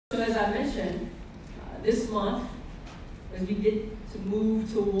so as I mentioned, this month, as we get to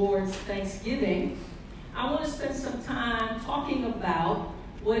move towards Thanksgiving, I want to spend some time talking about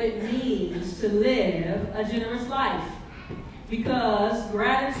what it means to live a generous life. Because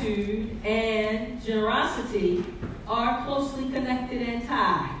gratitude and generosity are closely connected and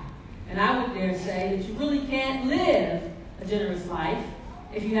tied. And I would dare say that you really can't live a generous life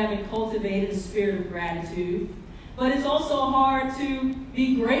if you haven't cultivated a spirit of gratitude. But it's also hard to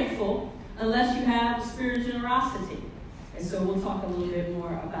be grateful unless you have a spirit of generosity. And so we'll talk a little bit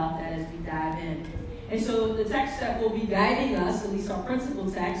more about that as we dive in. And so the text that will be guiding us, at least our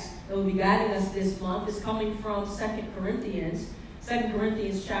principal text that will be guiding us this month, is coming from 2 Corinthians. 2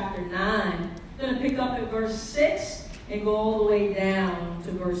 Corinthians chapter 9. I'm going to pick up at verse 6 and go all the way down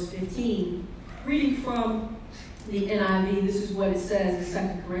to verse 15. Reading from the NIV, this is what it says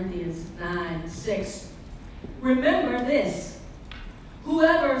in 2 Corinthians 9:6. Remember this,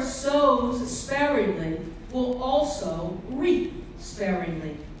 whoever sows sparingly will also reap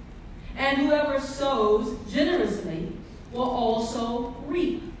sparingly. And whoever sows generously will also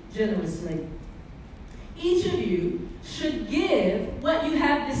reap generously. Each of you should give what you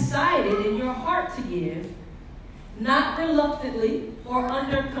have decided in your heart to give, not reluctantly or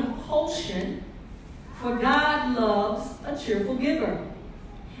under compulsion, for God loves a cheerful giver.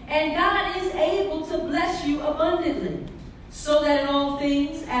 And God is able to bless you abundantly, so that in all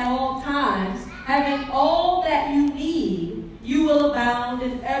things, at all times, having all that you need, you will abound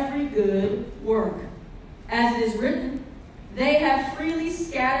in every good work. As it is written, they have freely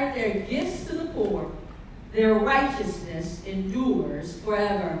scattered their gifts to the poor. Their righteousness endures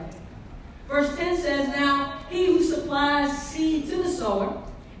forever. Verse 10 says, now he who supplies seed to the sower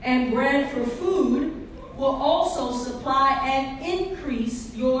and bread for food will also supply and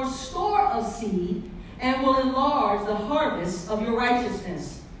increase your store of seed and will enlarge the harvest of your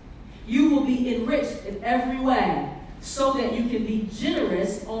righteousness. You will be enriched in every way, so that you can be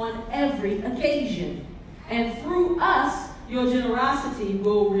generous on every occasion. And through us, your generosity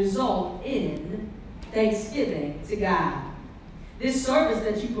will result in thanksgiving to God. This service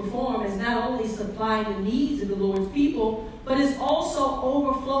that you perform is not only supplying the needs of the Lord's people, but is also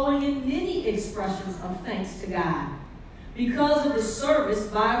overflowing in many expressions of thanks to God. Because of the service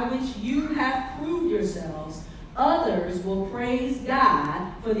by which you have proved yourselves, others will praise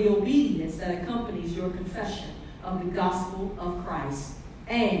God for the obedience that accompanies your confession of the gospel of Christ,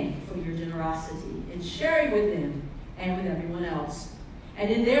 and for your generosity in sharing with them and with everyone else. And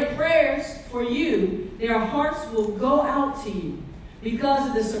in their prayers for you, their hearts will go out to you because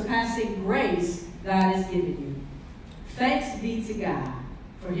of the surpassing grace God has given you. Thanks be to God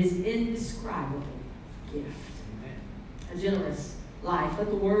for his indescribable gift. Amen. A generous life. Let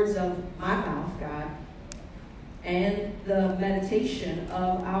the words of my mouth, God, and the meditation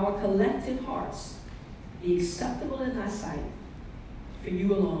of our collective hearts be acceptable in thy sight, for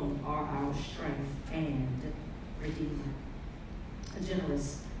you alone are our strength and redeemer. A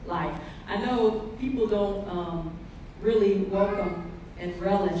generous life. I know people don't really welcome and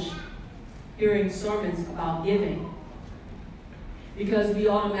relish hearing sermons about giving, because we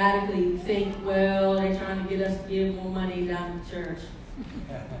automatically think, well, they're trying to get us to give more money down to church.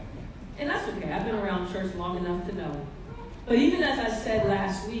 And that's okay. I've been around church long enough to know. But even as I said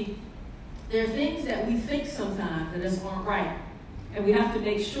last week, there are things that we think sometimes that just aren't right. And we have to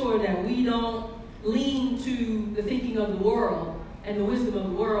make sure that we don't lean to the thinking of the world and the wisdom of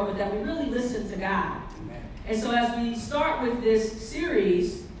the world, but that we really listen to God. Amen. And so as we start with this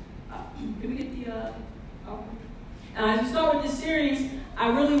series, can we get the as we start with this series, I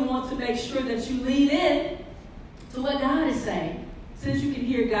really want to make sure that you lean in to what God is saying, so that you can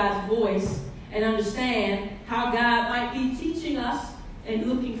hear God's voice and understand how God might be teaching us and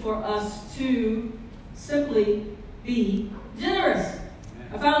looking for us to simply be generous.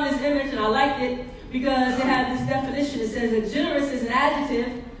 I found this image and I liked it because it had this definition. It says that generous is an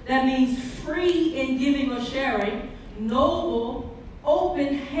adjective that means free in giving or sharing, noble,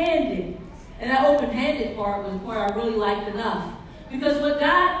 open-handed. And that open-handed part was the part I really liked enough. Because what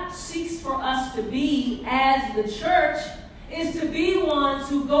God seeks for us to be as the church is to be ones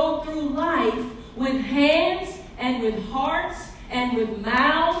who go through life with hands and with hearts and with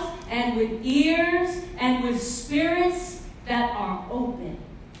mouths and with ears and with spirits that are open.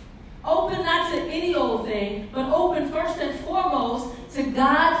 Open not to any old thing, but open first and foremost to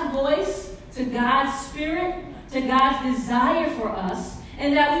God's voice, to God's spirit, to God's desire for us,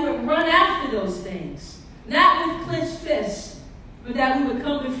 and that we would run after those things. Not with clenched fists, but that we would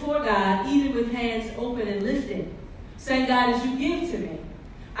come before God even with hands open and lifted, saying, God, as you give to me,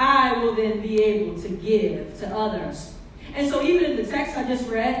 I will then be able to give to others. And so even in the text I just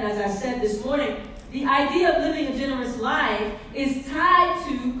read, and as I said this morning, the idea of living a generous life is tied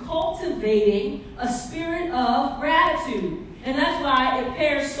to cultivating a spirit of gratitude. And that's why it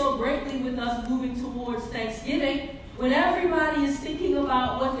pairs so greatly with us moving towards Thanksgiving, when everybody is thinking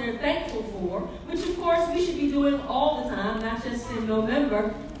about what they're thankful for, which of course we should be doing all the time, not just in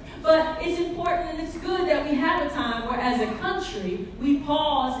November. But it's important and it's good that we have a time where as a country we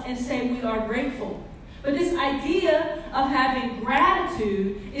pause and say we are grateful. But this idea of having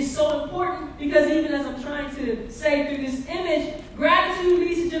gratitude is so important because even as I'm trying to say through this image, gratitude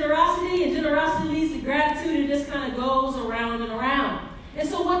leads to generosity and generosity leads to gratitude. It just kind of goes around and around. And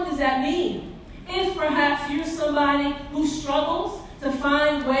so what does that mean? If perhaps you're somebody who struggles to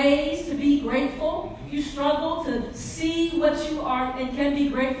find ways to be grateful, you struggle to see what you are and can be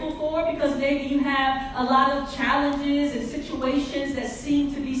grateful for because maybe you have a lot of challenges and situations that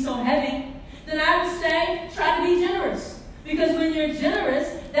seem to be so heavy, then I would say try to be generous. Because when you're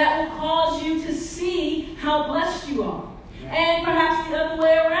generous, that will cause you to see how blessed you are. And perhaps the other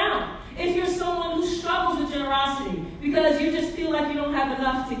way around. If you're someone who struggles with generosity because you just feel like you don't have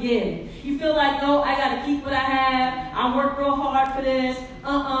enough to give. You feel like, no, I got to keep what I have. I work real hard for this.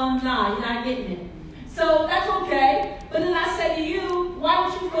 Nah, you're not getting it. So that's okay. But then I say to you, why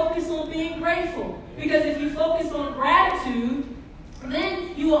don't you focus on being grateful? Because if you focus on gratitude,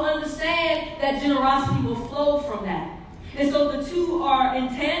 then you will understand that generosity will flow from that. And so the two are in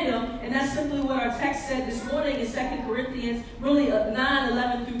tandem, and that's simply what our text said this morning in 2 Corinthians, really 9,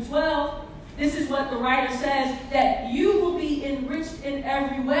 11 through 12. This is what the writer says, that you will be enriched in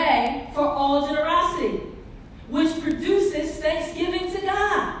every way for all generosity, which produces thanksgiving to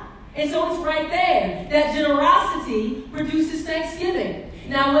God. And so it's right there, that generosity produces thanksgiving.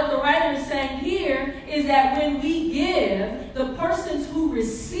 Now, what the writer is saying here is that when we give, the persons who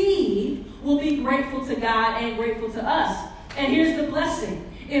receive will be grateful to God and grateful to us. And here's the blessing.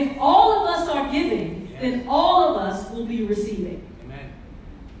 If all of us are giving, then all of us will be receiving. Amen.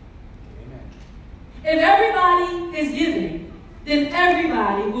 Amen. If everybody is giving, then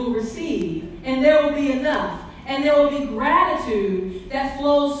everybody will receive, and there will be enough, and there will be gratitude that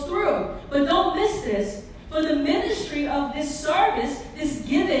flows through. But don't miss this. For the ministry of this service, this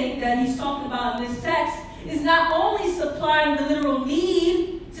giving that he's talking about in this text, is not only supplying the literal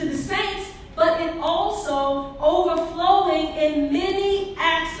need to the saints, but it also overflowing in many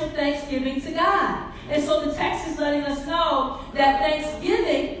acts of thanksgiving to God. And so the text is letting us know that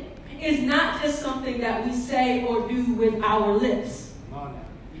thanksgiving is not just something that we say or do with our lips.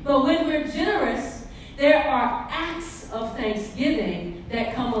 But when we're generous, there are acts of thanksgiving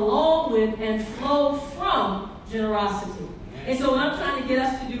that come along with and flow from generosity. And so what I'm trying to get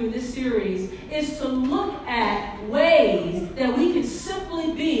us to do in this series is to look at ways that we can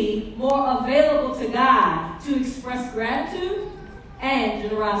simply be more available to God to express gratitude and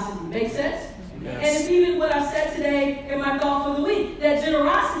generosity. Make sense? Yes. And it's even what I said today in my thought for the week, that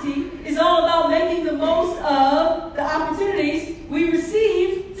generosity is all about making the most of the opportunities we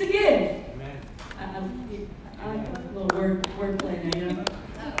receive to give. I like a little wordplay there, you know?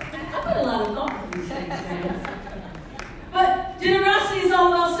 I put a lot of thought into these things, guys. But generosity is all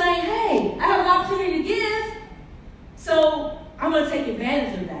about saying, hey, I have an opportunity to give, so I'm going to take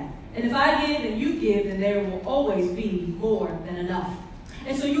advantage of that. And if I give and you give, then there will always be more than enough.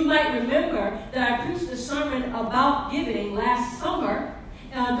 And so you might remember that I preached a sermon about giving last summer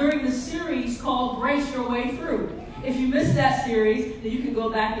during the series called Grace Your Way Through. If you missed that series, then you can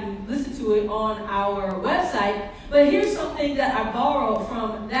go back and listen to it on our website. But here's something that I borrowed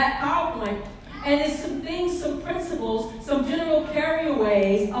from that PowerPoint. And it's some things, some principles, some general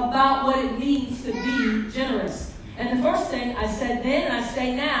carryaways about what it means to be generous. And the first thing I said then and I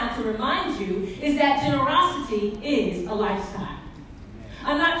say now to remind you is that generosity is a lifestyle.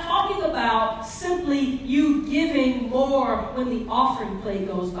 I'm not talking about simply you giving more when the offering plate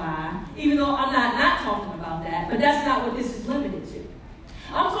goes by, even though I'm not talking about that, but that's not what this is limited to.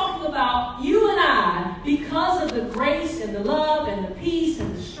 I'm talking about you and I, because of the grace and the love and the peace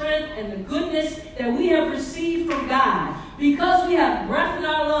and the strength and the goodness that we have received from God, because we have breath in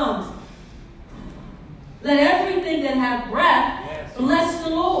our lungs. Let everything that have breath bless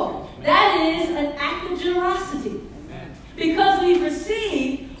the Lord. That is an act of generosity. Because we've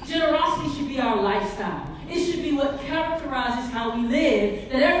received, generosity should be our lifestyle. It should be what characterizes how we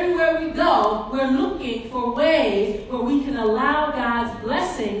live. That everywhere we go, we're looking for ways where we can allow God's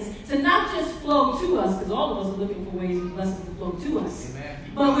blessings to not just flow to us, because all of us are looking for ways for blessings to flow to us. Amen.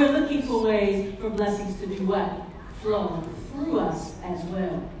 But we're looking for ways for blessings to do what? Flow through us as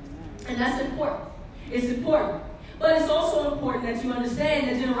well. And that's important. It's important. But it's also important that you understand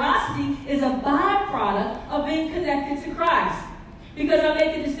that generosity is a byproduct of being connected to Christ. Because I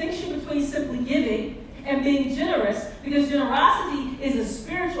make a distinction between simply giving and being generous, because generosity is a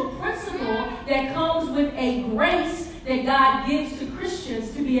spiritual principle that comes with a grace that God gives to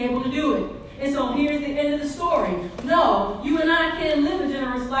Christians to be able to do it. And so here's the end of the story. No, you and I can't live a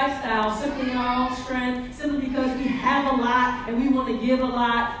generous lifestyle simply in our own strength, simply because we have a lot and we want to give a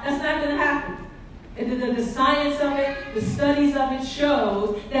lot. That's not going to happen. And the science of it, the studies of it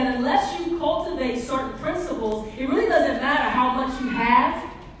shows that unless you cultivate certain principles, it really doesn't matter how much you have.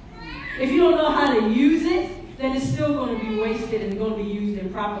 If you don't know how to use it, then it's still going to be wasted and going to be used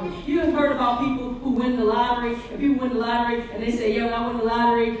improperly. You have heard about people who win the lottery, and people win the lottery, and they say, yeah, when I win the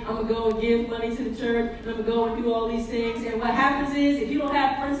lottery, I'm going to go and give money to the church, and I'm going to go and do all these things. And what happens is, if you don't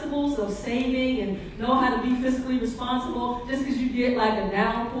have principles of saving and know how to be fiscally responsible, just because you get like a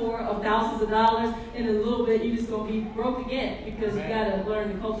downpour of thousands of dollars, in a little bit, you're just going to be broke again, because you got to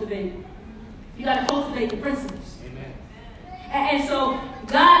learn to cultivate. You got to cultivate the principles. Amen. And so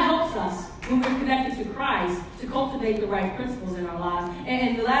God helps us when we're connected to Christ to cultivate the right principles in our lives.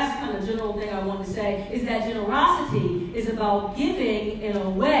 And the last kind of general thing I want to say is that generosity is about giving in a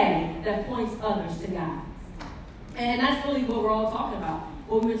way that points others to God. And that's really what we're all talking about.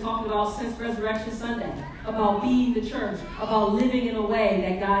 What we've been talking about since Resurrection Sunday, about being the church, about living in a way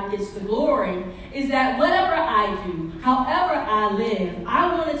that God gets the glory, is that whatever I do, however I live,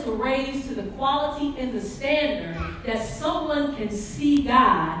 I want it to raise to the quality and the standard that someone can see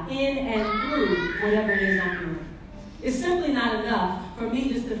God in and through whatever it is I'm doing. It's simply not enough for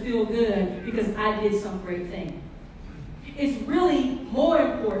me just to feel good because I did some great thing. It's really more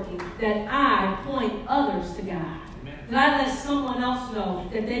important that I point others to God. That I let someone else know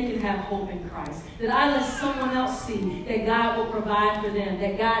that they can have hope in Christ. That I let someone else see that God will provide for them.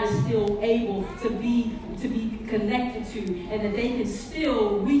 That God is still able to be connected to. And that they can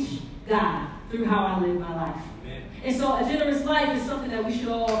still reach God through how I live my life. Amen. And so a generous life is something that we should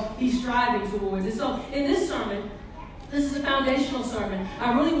all be striving towards. And so in this sermon, this is a foundational sermon.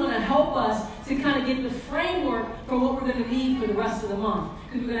 I really want to help us to kind of get the framework for what we're going to need for the rest of the month.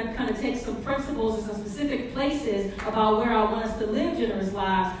 Because we're going to kind of take some principles and some specific places about where I want us to live generous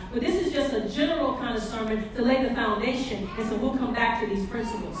lives. But this is just a general kind of sermon to lay the foundation. And so we'll come back to these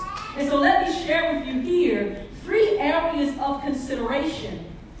principles. And so let me share with you here 3 areas of consideration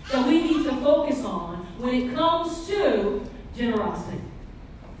that we need to focus on when it comes to generosity.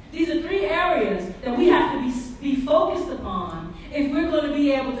 These are 3 areas that we have to be focused upon if we're going to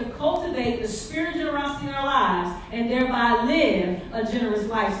be able to cultivate the spirit of generosity in our lives and thereby live a generous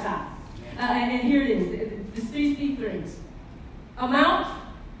lifestyle. And here it is. There's 3 things. Amount,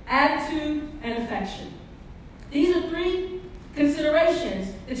 attitude, and affection. These are 3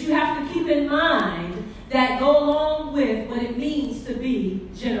 considerations that you have to keep in mind that go along with what it means to be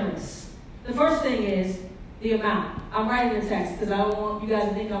generous. The first thing is the amount. I'm writing the text because I don't want you guys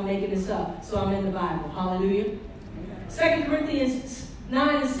to think I'm making this up. So I'm in the Bible. Hallelujah. 2 Corinthians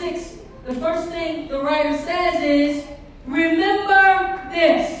 9:6. The first thing the writer says is, remember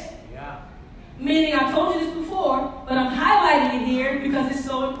this. Yeah. Meaning, I told you this before, but I'm highlighting it here because it's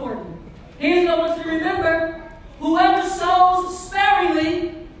so important. Here's what I want you to remember. Whoever sows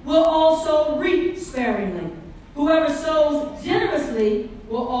sparingly will also reap sparingly. Whoever sows generously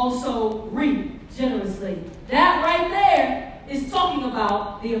will also reap generously. That right there is talking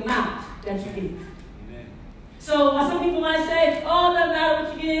about the amount that you give. Amen. So some people might say, oh, it doesn't matter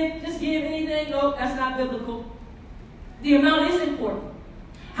what you give, just give anything. No, that's not biblical. The amount is important.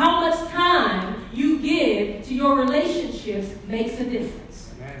 How much time you give to your relationships makes a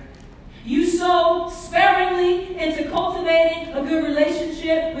difference. Amen. You sow sparingly into cultivating a good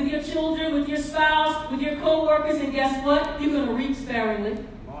relationship with your children, with your spouse, with your co-workers, and guess what? You're going to reap sparingly.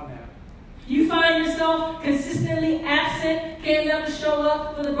 You find yourself consistently absent, can't never show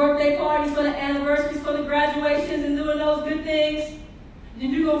up for the birthday parties, for the anniversaries, for the graduations, and doing those good things.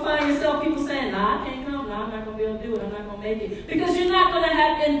 Then you're going to find yourself people saying, nah, I can't come. Nah, I'm not going to be able to do it. I'm not going to make it. Because you're not going to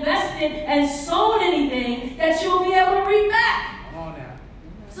have invested and sown anything that you'll be able to reap back. Come on now.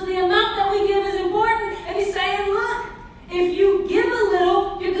 So the amount that we give is important. And he's saying, look, if you give a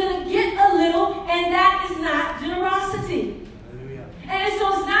little, you're going to get a little, and that is not generosity. And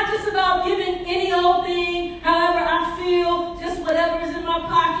so it's not just about giving any old thing, however I feel, just whatever is in my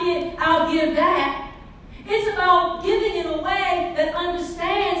pocket, I'll give that. It's about giving in a way that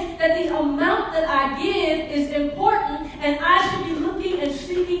understands that the amount that I give is important, and I should be looking and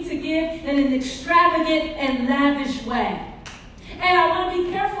seeking to give in an extravagant and lavish way. And I want to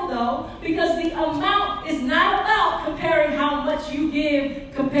be careful, though, because the amount is not about comparing how much you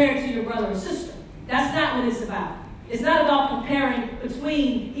give compared to your brother or sister. That's not what it's about. It's not about comparing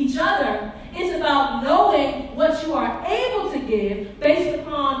between each other. It's about knowing what you are able to give based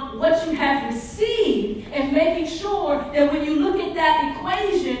upon what you have received and making sure that when you look at that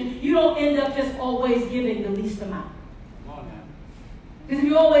equation, you don't end up just always giving the least amount. Because if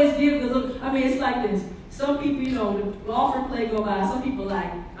you always give the little, it's like this. Some people, the offering plate go by. Some people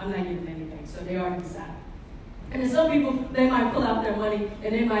like, I'm not giving anything, so they already decide. And then some people, they might pull out their money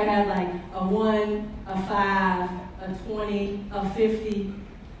and they might have like a 1, a 5, a 20, a 50.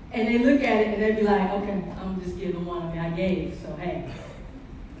 And they look at it and they be like, okay, I'm just give the one I gave, so hey.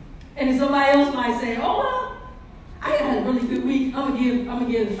 And then somebody else might say, oh well, I had a really good week. I'm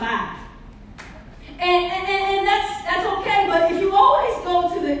gonna give the 5. And that's okay, but if you always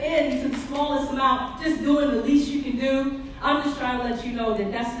go to the end, to the smallest amount, just doing the least you can do, I'm just trying to let you know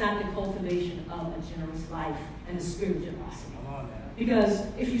that that's not the cultivation of a generous life and the spirit of generosity. Because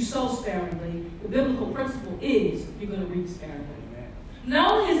if you sow sparingly, the biblical principle is you're going to reap sparingly.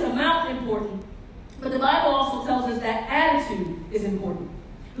 Not only is amount important, but the Bible also tells us that attitude is important.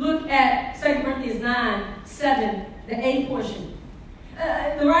 Look at 2 Corinthians 9:7, the A portion.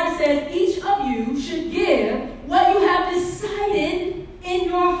 The writer says, each of you should give what you have decided in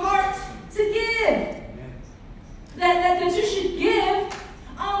your heart to give. That you should give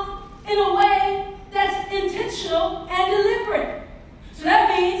in a way that's intentional and deliberate. So that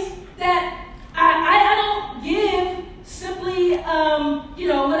means that I don't give simply,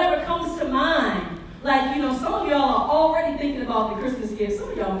 whatever comes to mind. Like, some of y'all are already thinking about the Christmas gifts.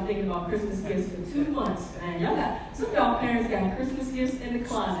 Some of y'all have been thinking about Christmas gifts for 2 months. Man, some of y'all parents got Christmas gifts in the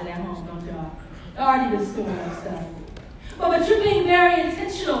closet at home, don't y'all? Already been storing up stuff. But you're being very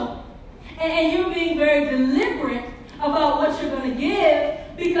intentional and you're being very deliberate about what you're going to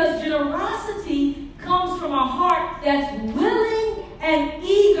give, because generosity comes from a heart that's willing and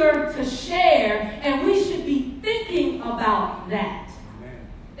eager to share, and we should be thinking about that.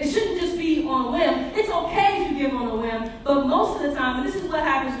 It shouldn't just be on a whim. It's okay if you give on a whim, but most of the time, and this is what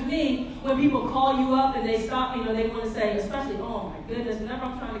happens to me when people call you up and they stop, they want to say, especially, oh my goodness, whenever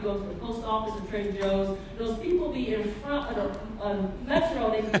I'm trying to go to the post office or Trader Joe's, those people be in front of the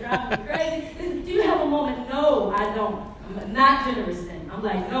metro, they be driving me crazy. Do you have a moment? No, I don't. I'm not generous then. I'm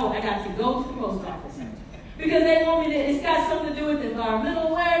like, no, I got to go to the post office. Because they want me to, it's got something to do with environmental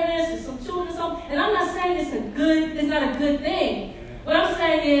awareness and some children, something. And I'm not saying it's not a good thing. What I'm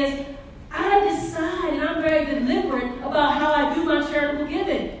saying is, I decide, and I'm very deliberate about how I do my charitable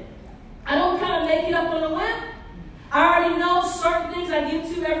giving. I don't kind of make it up on a whim. I already know certain things I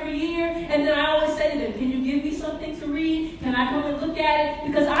give to every year, and then I always say to them, can you give me something to read? Can I come and look at it?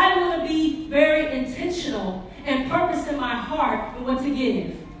 Because I want to be very intentional and purpose in my heart with what to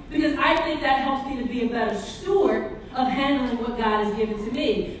give. Because I think that helps me to be a better steward of handling what God has given to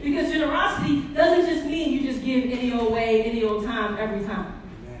me. Because generosity doesn't just mean you just give any old way, any old time, every time.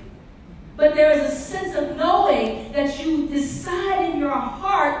 But there is a sense of knowing that you decide in your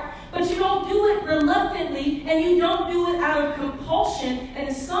heart, but you don't do it reluctantly, and you don't do it out of compulsion. And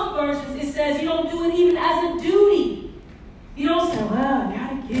in some versions it says you don't do it even as a duty. You don't say, well, I got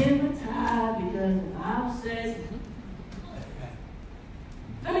to give a tithe because the Bible says.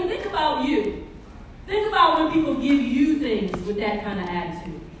 Think about you. Think about when people give you things with that kind of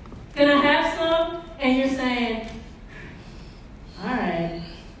attitude. Can I have some? And you're saying, all right.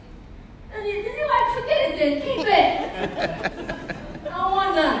 And you're like, forget it then. Keep it. I don't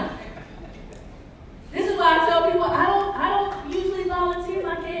want none. This is why I tell people I don't usually volunteer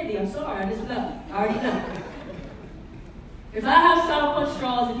my candy. I'm sorry. I just know. I already know. If I have Sour Punch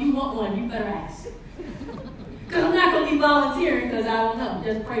straws and you want one, you better ask. Because I'm not going to be volunteering because I don't know.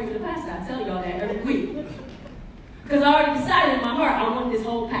 Just pray for the pastor. I tell y'all that every week. Because I already decided in my heart I want this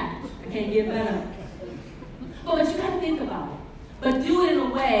whole package. I can't give that up. But you got to think about it. But do it in a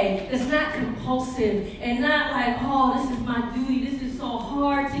way that's not compulsive and not like, oh, this is my duty. This is so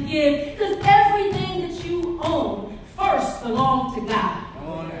hard to give. Because everything that you own first belongs to God. Come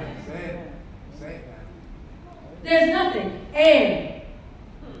on now. Say it. There's nothing. Air.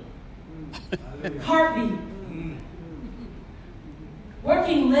 Heartbeat.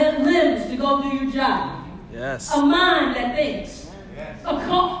 Working limbs to go do your job. Yes. A mind that thinks. Yes.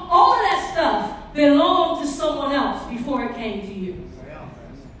 All of that stuff belonged to someone else before it came to you.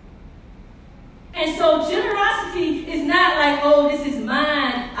 And so generosity is not like, oh, this is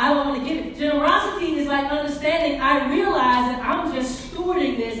mine, I don't want to give it. Generosity is like understanding, I realize that I'm just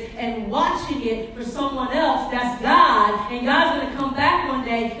stewarding this and watching it for someone else. That's God. And God's going to come back one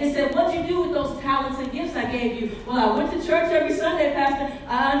day and say, what'd you do with those talents and gifts I gave you? Well, I went to church every Sunday, Pastor.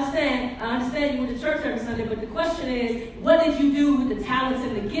 I understand you went to church every Sunday, but the question is, what did you do with the talents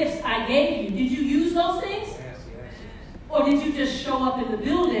and the gifts I gave you? Did you use those things? Or did you just show up in the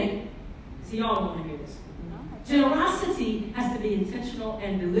building? See, y'all don't want to hear this. Generosity has to be intentional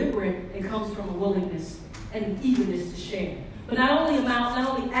and deliberate. It comes from a willingness and an eagerness to share. But not only amount,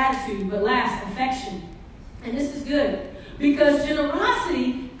 not only attitude, but last, affection. And this is good because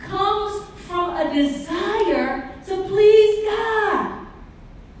generosity comes from a desire to please God.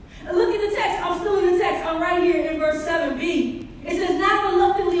 Look at the text. I'm still in the text. I'm right here in verse 7b. It says, not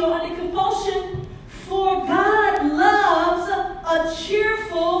reluctantly or under compulsion, for God loves a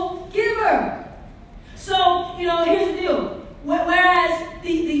cheerful giver. So, here's the deal. Whereas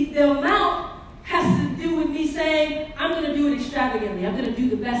the amount has to do with me saying, I'm going to do it extravagantly. I'm going to do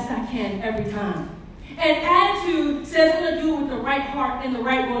the best I can every time. And attitude says I'm going to do it with the right heart and the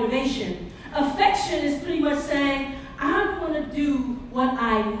right motivation. Affection is pretty much saying, I'm going to do what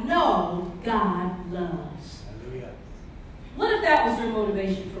I know God loves. Hallelujah. What if that was your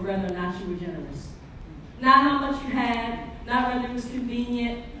motivation for whether or not you were generous? Not how much you had, not whether it was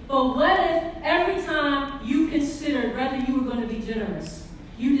convenient, but what if every time you considered whether you were going to be generous,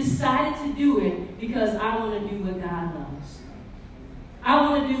 you decided to do it because I want to do what God loves. I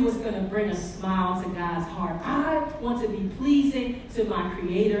want to do what's going to bring a smile to God's heart. I want to be pleasing to my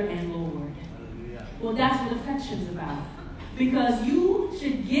Creator and Lord. Hallelujah. Well, that's what affection's about. Because you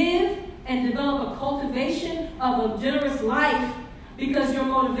should give and develop a cultivation of a generous life because your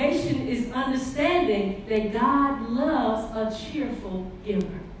motivation is understanding that God loves a cheerful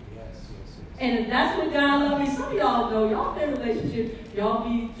giver. And if that's what God loves, some of y'all know, y'all in a relationship, y'all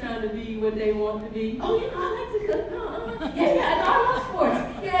be trying to be what they want to be. Oh, I like to cook. Yeah, I love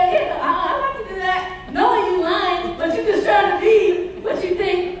sports. Yeah, I like to do that. Knowing you lying, but you just trying to be what you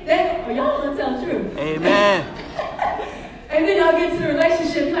think y'all want to tell the truth. Amen. And then y'all get to the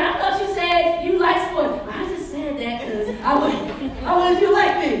relationship, you're like, I thought you said you like sports. I just said that because I wanted you to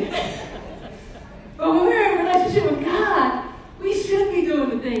like me. But when we're in a relationship with God, we should be doing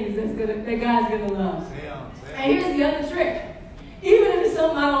the things that God's going to love. And here's the other trick. Even if it's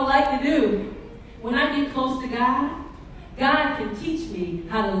something I don't like to do, when I get close to God, God can teach me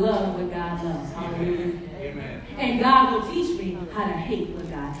how to love what God loves. Hallelujah. Amen. And God will teach me how to hate what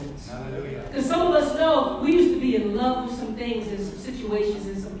God hates. Because some of us know we used to be in love with some things and some situations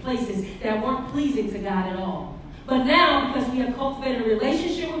and some places that weren't pleasing to God at all. But now, because we have cultivated a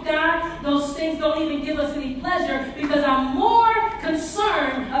relationship with God, those things don't even give us any pleasure because I'm more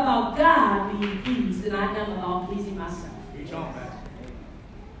concerned about God being pleased than I am about pleasing myself.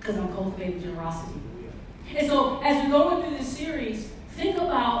 Because I'm cultivating generosity. And so, as we're going through this series, think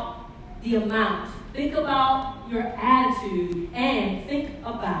about the amount. Think about your attitude. And think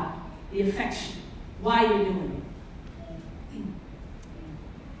about the affection. Why you're doing it.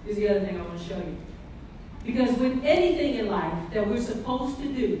 Here's the other thing I want to show you. Because with anything in life that we're supposed to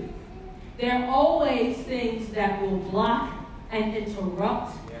do, there are always things that will block and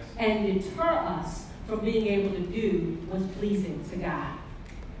interrupt and deter us from being able to do what's pleasing to God.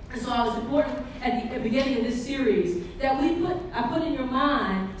 And so it was important at the beginning of this series that I put in your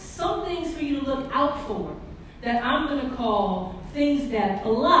mind some things for you to look out for that I'm going to call things that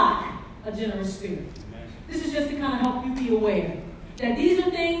block a generous spirit. This is just to kind of help you be aware that these are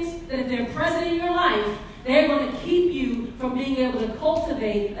things that if they're present in your life, they're going to keep you from being able to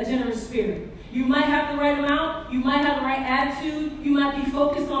cultivate a generous spirit. You might have the right amount. You might have the right attitude. You might be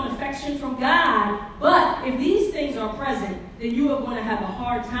focused on affection from God. But if these things are present, then you are going to have a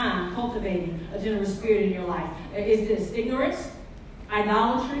hard time cultivating a generous spirit in your life. Is this ignorance,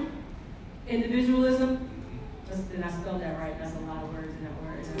 idolatry, individualism? Did I spell that right? That's a lot of words in that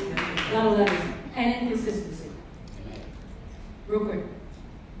word. A lot of letters. And inconsistency. Real quick.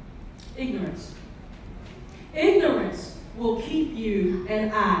 Ignorance. Ignorance will keep you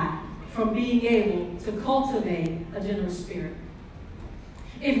and I from being able to cultivate a generous spirit.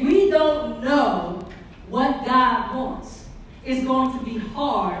 If we don't know what God wants, it's going to be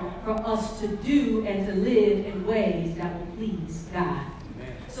hard for us to do and to live in ways that will please God.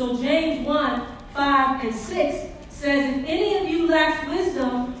 Amen. So James 1:5-6 says, if any of you lacks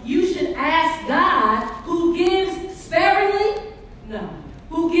wisdom, you should ask God, who gives sparingly? No.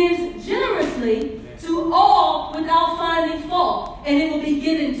 Who gives generously to all without finding fault, and it will be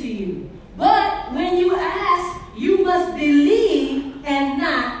given to you. But when you ask, you must believe and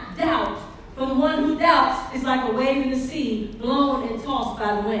not doubt. For the one who doubts is like a wave in the sea, blown and tossed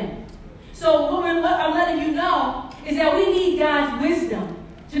by the wind. So what I'm letting you know is that we need God's wisdom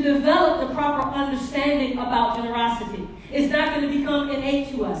to develop the proper understanding about generosity. It's not going to become innate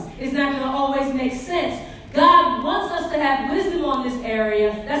to us. It's not going to always make sense. God wants us to have wisdom on this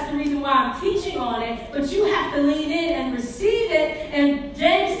area. That's the reason why I'm teaching on it. But you have to lean in and receive it. And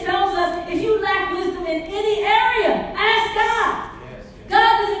James tells us, if you lack wisdom in any area, ask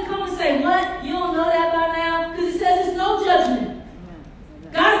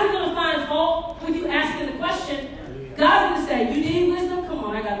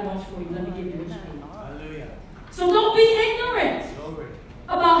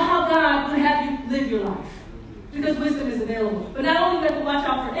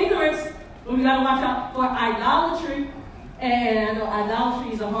we got to watch out for idolatry. And I know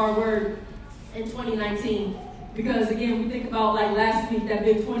idolatry is a hard word in 2019. Because, again, we think about, like, last week, that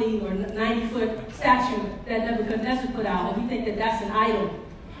big 20 or 90-foot statue that Nebuchadnezzar put out, and we think that that's an idol.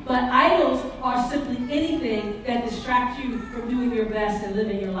 But idols are simply anything that distracts you from doing your best and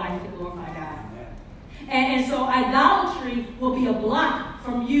living your life to glorify God. And so idolatry will be a block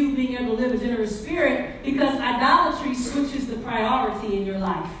from you being able to live a generous spirit, because idolatry switches the priority in your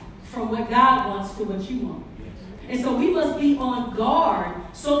life from what God wants to what you want. And so we must be on guard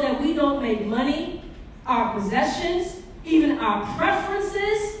so that we don't make money, our possessions, even our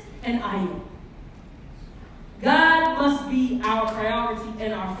preferences, an idol. God must be our priority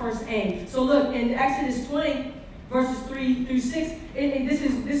and our first aim. So look, in Exodus 20, verses 3 through 6,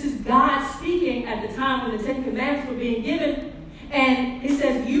 this is God speaking at the time when the Ten Commandments were being given. And it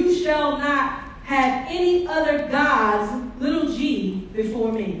says, you shall not have any other gods, little g,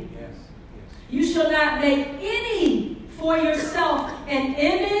 before me. Yes. You shall not make any for yourself an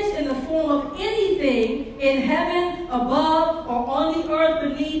image in the form of anything in heaven above or on the earth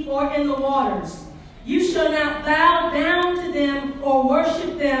beneath or in the waters. You shall not bow down to them or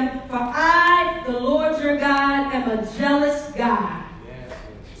worship them, for I, the Lord your God, am a jealous God. Yes.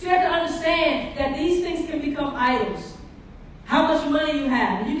 So you have to understand that these things can become idols. How much money you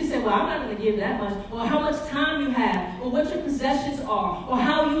have. And you can say, well, I'm not going to give that much. Or how much time you have. Or what your possessions are. Or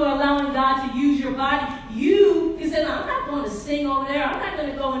how you are allowing God to use your body. You can say, no, I'm not going to sing over there. I'm not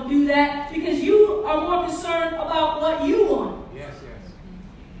going to go and do that. Because you are more concerned about what you want. Yes, yes.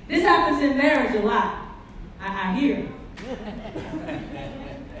 This happens in marriage a lot. I hear.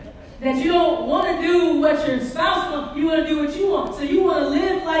 That you don't want to do what your spouse wants. You want to do what you want. So you want to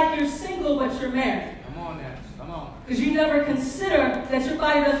live like you're single but you're married. Come on now. Come on. Because you never consider that your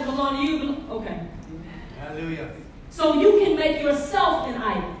body doesn't belong to you. Okay. Hallelujah. So you can make yourself an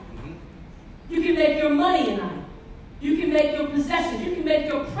idol. Mm-hmm. You can make your money an idol. You can make your possessions. You can make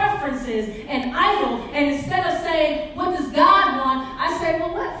your preferences an idol. And instead of saying, what does God want? I say,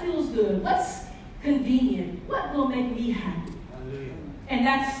 well, what feels good? What's convenient? What will make me happy? Hallelujah. And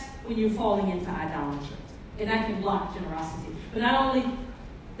that's when you're falling into idolatry. And that can block generosity. But not only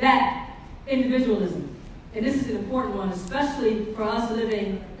that, individualism. And this is an important one, especially for us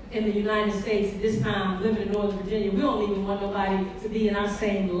living in the United States at this time, living in Northern Virginia. We don't even want nobody to be in our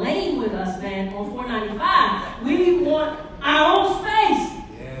same lane with us, man, on 495. We want our own space.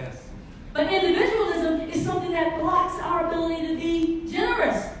 Yes. But individualism is something that blocks our ability to be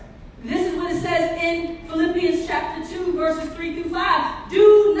generous. This is what it says in Philippians chapter 2, verses 3 through 5.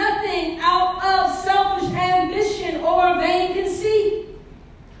 Do nothing out of selfish ambition or vain conceit.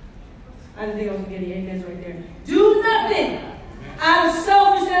 I didn't think I was going to get any amens right there. Do nothing out of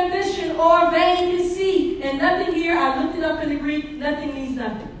selfish ambition or vain conceit. And nothing here, I looked it up in the Greek, nothing means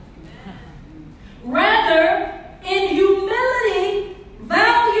nothing. Rather, in humility,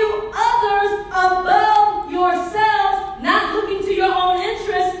 value others above yourselves, not looking to your own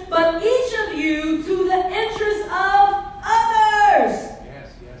interests, but each of you to the interests of others.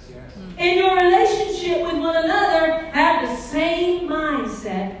 Yes, yes, yes. In your relationship with one another, have the same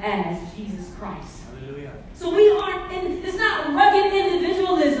mindset as Jesus Christ. Hallelujah. So we aren't it's not rugged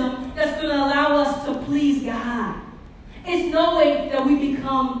individualism that's going to allow us to please God. It's knowing that we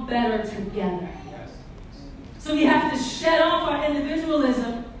become better together. Yes. So we have to shed off our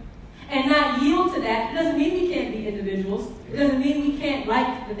individualism and not yield to that. It doesn't mean we can't be individuals. It doesn't mean we can't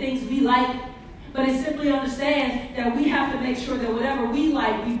like the things we like. But it simply understands that we have to make sure that whatever we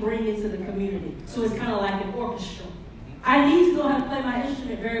like, we bring into the community. So it's kind of like an orchestra. I need to know how to play my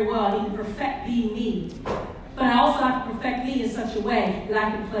instrument very well. I need to perfect being me. But I also have to perfect me in such a way that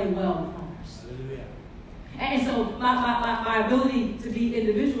I can play well with others. And so my ability to be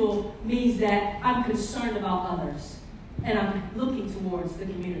individual means that I'm concerned about others. And I'm looking towards the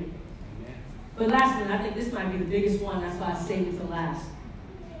community. But lastly, and I think this might be the biggest one, that's why I saved it to last.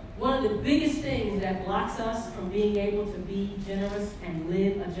 One of the biggest things that blocks us from being able to be generous and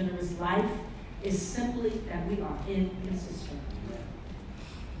live a generous life is simply that we are inconsistent.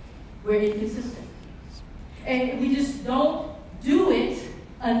 We're inconsistent. And we just don't do it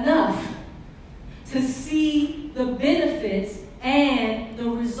enough to see the benefits and the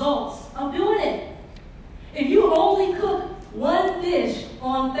results of doing it. If you only cook one dish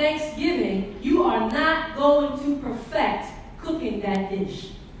on Thanksgiving, you are not going to perfect cooking that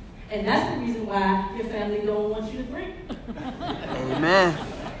dish. And that's the reason why your family don't want you to drink. Amen.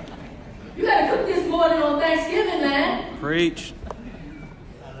 You got to cook this more than on Thanksgiving, man. Preach.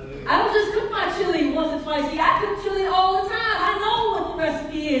 I don't just cook my chili once or twice a year. I cook chili all the time. I know what the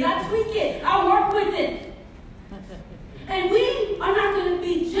recipe is. I tweak it. I work with it. And we are not going to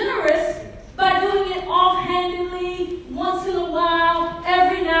be generous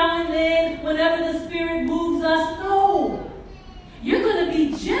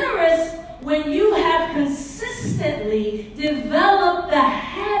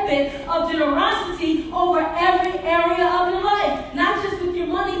moment of generosity over every area of your life. Not just with your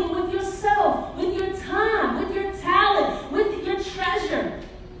money, but with yourself, with your time, with your talent, with your treasure,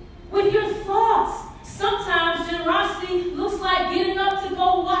 with your thoughts. Sometimes generosity looks like getting up to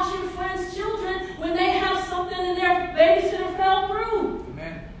go watch your friends' children when they have something and their babysitter fell through.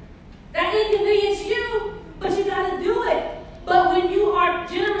 Amen. That inconveniences you, but you got to do it. But when you are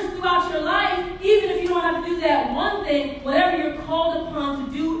generous throughout your life, even if you don't have to do that one thing, whatever you're called upon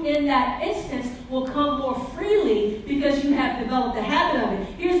to do in that instance will come more freely because you have developed the habit of it.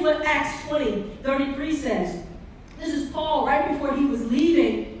 Here's what Acts 20:33 says. This is Paul right before he was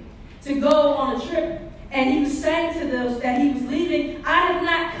leaving to go on a trip. And he was saying to those that he was leaving, I have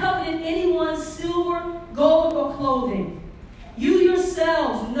not coveted anyone's silver, gold, or clothing. You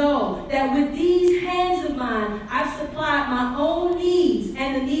yourselves know that with these hands of mine, I've supplied my own needs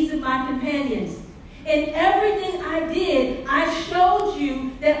and the needs of my companions. In everything I did, I showed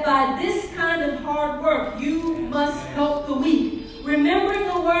you that by this kind of hard work, you must help the weak. Remembering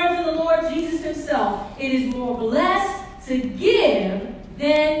the words of the Lord Jesus himself, it is more blessed to give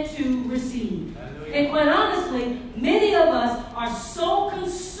than to receive. And quite honestly, many of us are so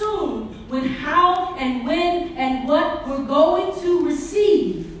consumed with how and when and what we're going to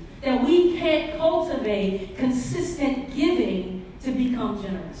receive that we can't cultivate consistent giving to become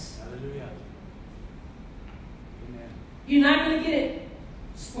generous. Hallelujah. Amen. You're not going to get it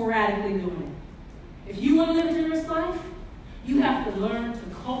sporadically doing it. If you want to live a generous life, you have to learn to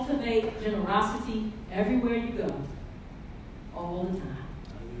cultivate generosity everywhere you go, all the time.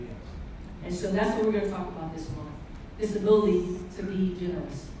 And so that's what we're going to talk about this month. This ability to be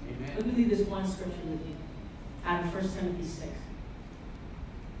generous. Amen. Let me leave this one scripture with you out of 1 Timothy 6.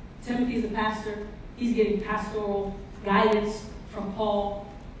 Timothy is a pastor. He's getting pastoral guidance from Paul.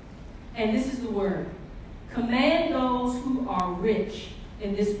 And this is the word. Command those who are rich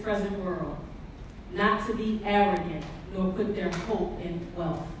in this present world not to be arrogant nor put their hope in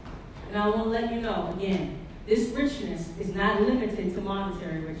wealth. And I want to let you know, again, this richness is not limited to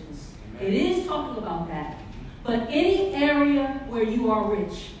monetary richness. It is talking about that. But any area where you are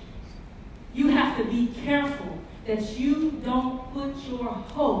rich, you have to be careful that you don't put your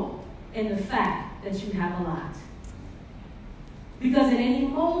hope in the fact that you have a lot. Because at any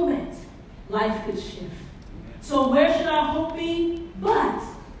moment, life could shift. So where should our hope be? But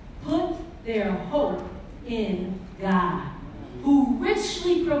put their hope in God, who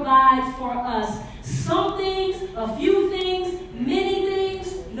richly provides for us some things, a few things, many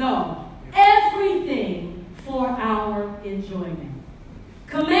things. No. Everything for our enjoyment.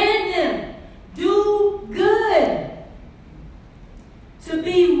 Command them, do good, to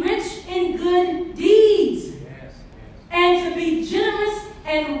be rich in good deeds, and to be generous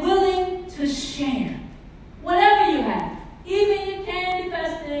and willing to share. Whatever you have, even your candy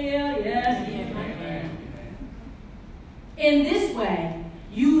pastel, yes, even my candy. In this way,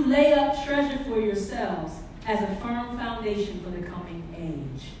 you lay up treasure for yourselves as a firm foundation for the coming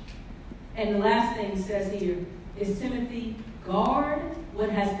age. And the last thing he says here is, Timothy, guard what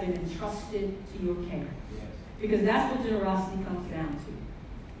has been entrusted to your care. Yes. Because that's what generosity comes down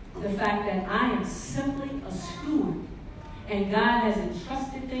to. The fact that I am simply a steward, and God has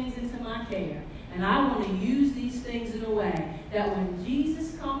entrusted things into my care, and I want to use these things in a way that when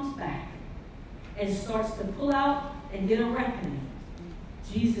Jesus comes back and starts to pull out and get a reckoning,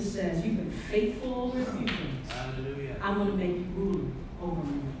 Jesus says, you've been faithful over a few things. Hallelujah. I'm going to make you ruler over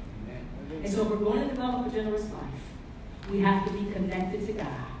me. And so if we're going to develop a generous life, we have to be connected to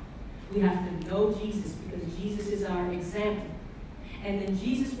God. We have to know Jesus because Jesus is our example. And then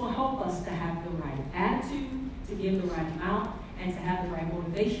Jesus will help us to have the right attitude, to give the right amount, and to have the right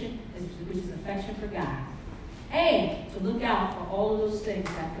motivation, which is affection for God. And to look out for all of those things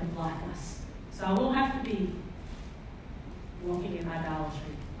that can block us. So I won't have to be walking in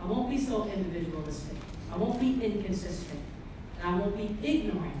idolatry. I won't be so individualistic. I won't be inconsistent. And I won't be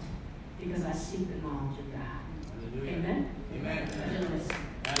ignorant. Because I seek the knowledge of God. Hallelujah. Amen? Amen. Hallelujah.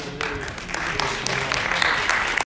 Hallelujah.